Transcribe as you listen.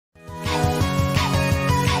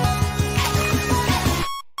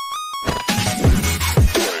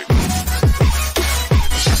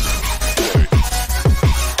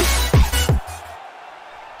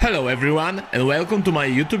everyone and welcome to my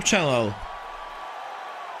YouTube channel.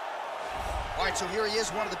 All right, so here he is,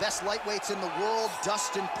 one of the best lightweights in the world,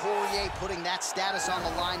 Dustin Poirier, putting that status on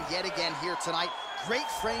the line yet again here tonight. Great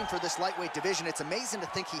frame for this lightweight division. It's amazing to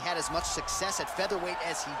think he had as much success at featherweight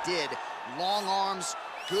as he did. Long arms,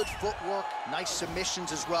 good footwork, nice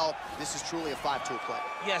submissions as well. This is truly a five-tool play.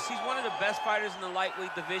 Yes, he's one of the best fighters in the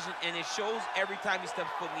lightweight division, and it shows every time he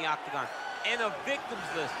steps foot in the octagon. And a victims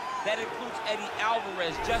list that includes Eddie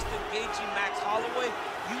Alvarez, Justin Gaethje, Max Holloway.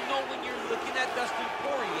 You know when you're looking at Dustin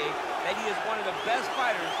Poirier that he is one of the best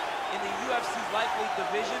fighters in the UFC's lightweight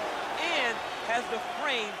division and has the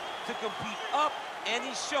frame to compete up, and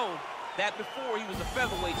he's shown that before he was a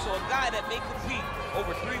featherweight, so a guy that may compete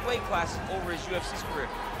over 3 weight classes over his UFC career.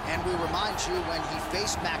 And we remind you, when he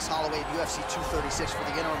faced Max Holloway at UFC 236 for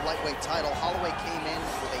the interim lightweight title, Holloway came in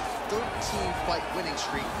with a 13-fight winning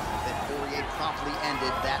streak that Poirier promptly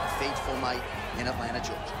ended that fateful night in Atlanta,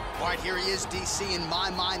 Georgia. All right, here he is, DC. In my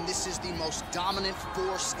mind, this is the most dominant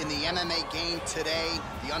force in the MMA game today.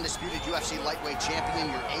 The undisputed UFC lightweight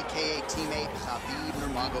champion, your AKA teammate, Khabib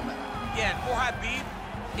Nurmagomedov. Yeah, and for Khabib,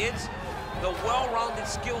 it's the well-rounded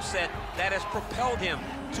skill set that has propelled him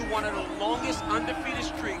to one of the longest undefeated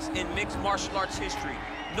streaks in mixed martial arts history.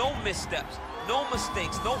 No missteps, no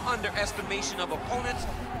mistakes, no underestimation of opponents,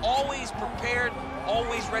 always prepared,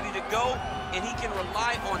 always ready to go, and he can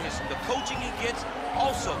rely on the coaching he gets,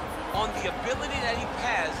 also on the ability that he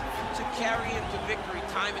has to carry him to victory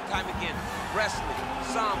time and time again. Wrestling,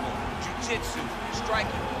 sambo, jiu-jitsu,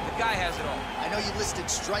 striking, the guy has it all. I know you listed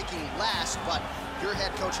striking last, but your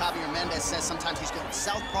head coach, Javier Mendez, says sometimes he's going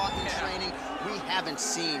southpaw in training. We haven't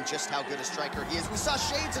seen just how good a striker he is. We saw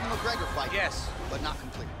shades in the McGregor fight. Yes. But not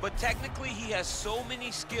complete. But technically, he has so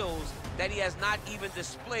many skills that he has not even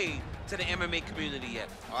displayed to the MMA community yet.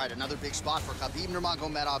 All right, another big spot for Khabib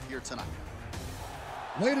Nurmagomedov here tonight.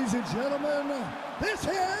 Ladies and gentlemen, this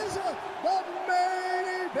is the main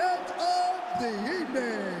event of the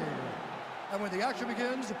evening. And when the action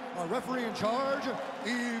begins, our referee in charge,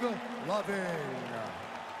 Yves Lavigne.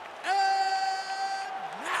 And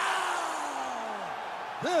now,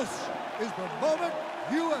 this is the moment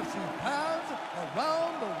UFC fans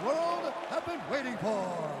around the world have been waiting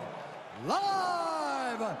for.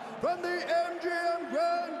 Live from the MGM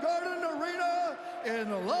Grand Garden Arena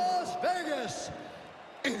in Las Vegas.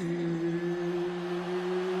 It's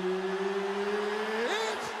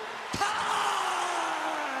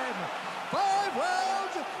time! 5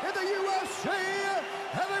 rounds in the UFC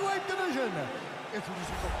heavyweight division.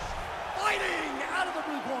 Introducing folks, fighting out of the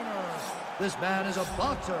blue corner. This man is a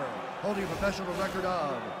boxer holding a professional record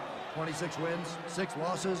of 26 wins, 6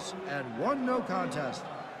 losses, and 1 no contest.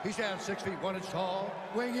 He stands 6 feet 1 inch tall,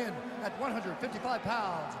 weighing in at 155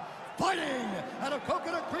 pounds. Fighting out of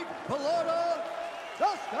Coconut Creek, Florida,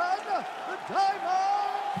 Dustin the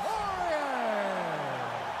Diamond Poirier.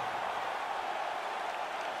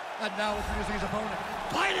 And now introducing his opponent,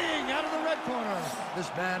 fighting out of the red corner. This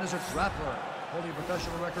man is a grappler, holding a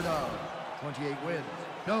professional record of 28 wins,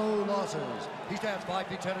 no losses. He stands 5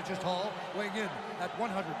 feet 10 inches tall, weighing in at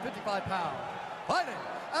 155 pounds. Fighting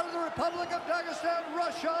out of the Republic of Dagestan,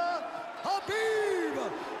 Russia, Khabib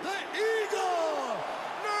the Eagle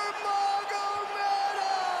Nurmagomedov.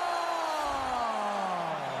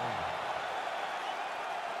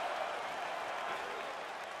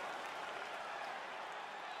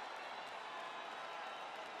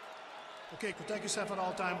 Okay, protect yourself at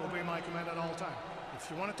all time, obey my command at all time. If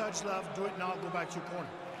you want to touch left, do it now, go back to your corner.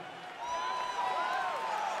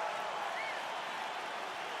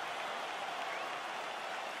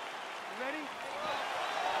 You ready?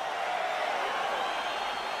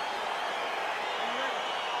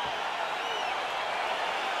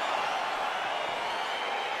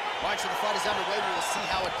 All right, so the fight is underway. We will see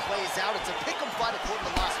how it plays out. It's a pick'em fight according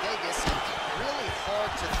to Las Vegas, and really hard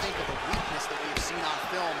to think of a weakness that we've seen on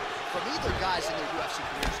film from either guys in their UFC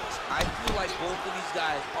careers. I feel like both of these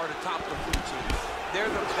guys are the top of the food chain. They're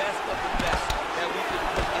the best of the best that we can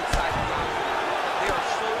put inside the ground. They are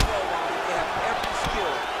so well-rounded. They have every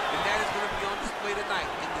skill, and that is going to be on display tonight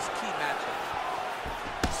in this key matchup.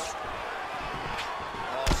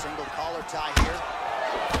 Oh, single collar tie here.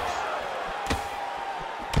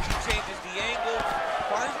 He changes the angle,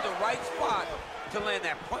 finds the right spot to land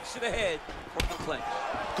that punch to the head from the clinch.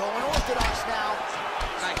 Going orthodox now.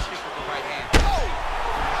 Nice kick with the right hand. Oh!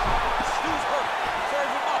 Hughes hurt. Serve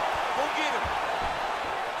him up. Go get him.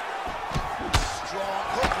 Strong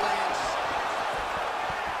hook lands.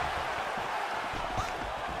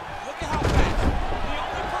 Look at how fast. The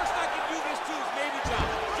only person I can do this to is maybe John.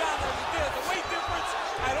 John, there's a weight difference.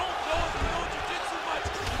 I don't know if you know jiu-jitsu much.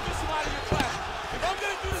 You do some out of your class. If I'm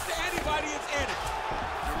going to do this to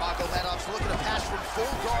just from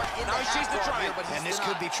full guard into now he's chasing the triangle. But and this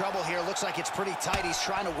could be trouble here. Looks like it's pretty tight. He's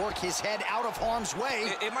trying to work his head out of harm's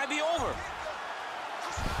way. It might be over.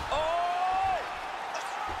 Oh!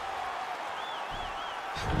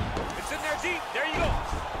 It's in there deep. There you go.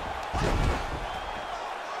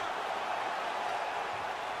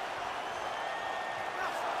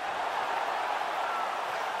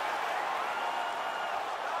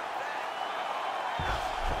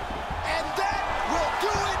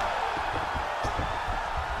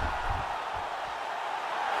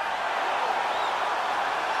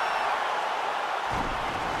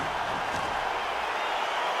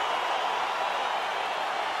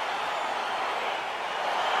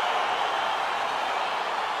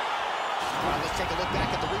 Take a look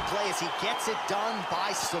back at the replay as he gets it done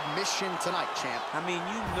by submission tonight, champ. I mean,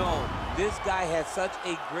 you know, this guy has such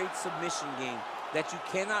a great submission game that you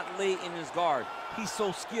cannot lay in his guard. He's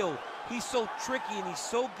so skilled, he's so tricky, and he's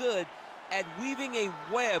so good at weaving a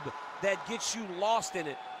web that gets you lost in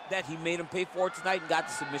it that he made him pay for it tonight and got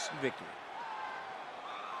the submission victory.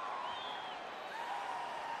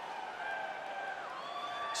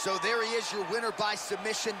 So there he is, your winner by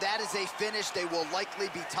submission. That is a finish they will likely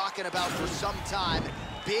be talking about for some time.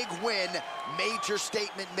 Big win, major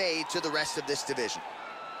statement made to the rest of this division.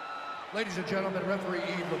 Ladies and gentlemen, referee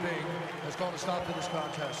Yves Levine has called a stop to this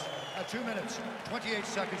contest at 2 minutes, 28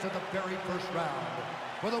 seconds of the very first round.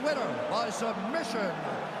 For the winner by submission,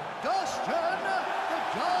 Dustin the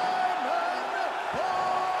Diamond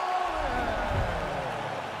Poirier.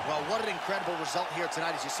 Well, what an incredible result here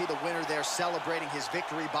tonight as you see the winner there celebrating his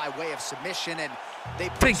victory by way of submission. And they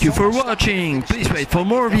thank you for watching. Please wait for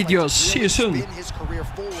more videos. See you soon. His career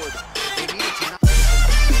forward